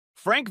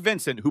Frank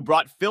Vincent, who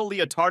brought Phil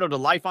Leotardo to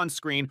life on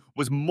screen,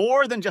 was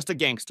more than just a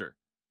gangster.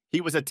 He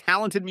was a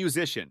talented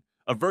musician,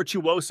 a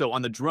virtuoso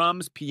on the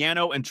drums,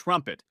 piano, and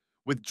trumpet,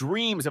 with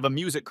dreams of a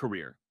music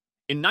career.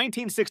 In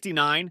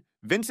 1969,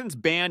 Vincent's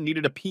band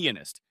needed a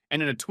pianist,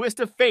 and in a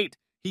twist of fate,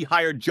 he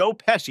hired Joe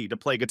Pesci to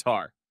play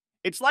guitar.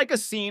 It's like a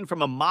scene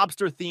from a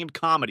mobster-themed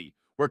comedy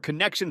where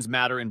connections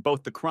matter in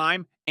both the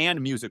crime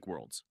and music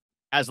worlds.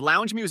 As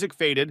lounge music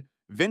faded,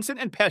 Vincent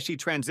and Pesci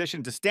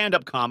transitioned to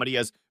stand-up comedy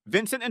as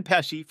Vincent and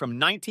Pesci from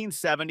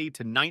 1970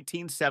 to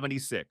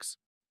 1976.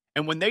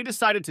 And when they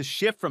decided to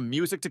shift from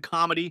music to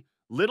comedy,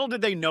 little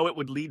did they know it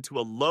would lead to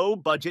a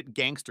low-budget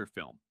gangster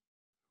film.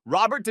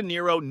 Robert De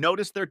Niro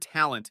noticed their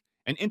talent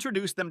and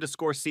introduced them to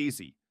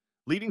Scorsese,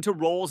 leading to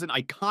roles in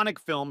iconic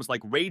films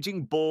like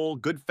Raging Bull,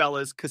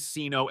 Goodfellas,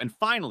 Casino, and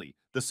finally,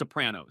 The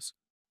Sopranos.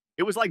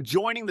 It was like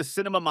joining the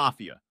cinema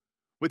mafia,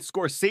 with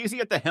Scorsese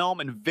at the helm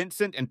and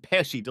Vincent and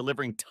Pesci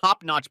delivering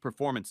top-notch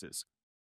performances.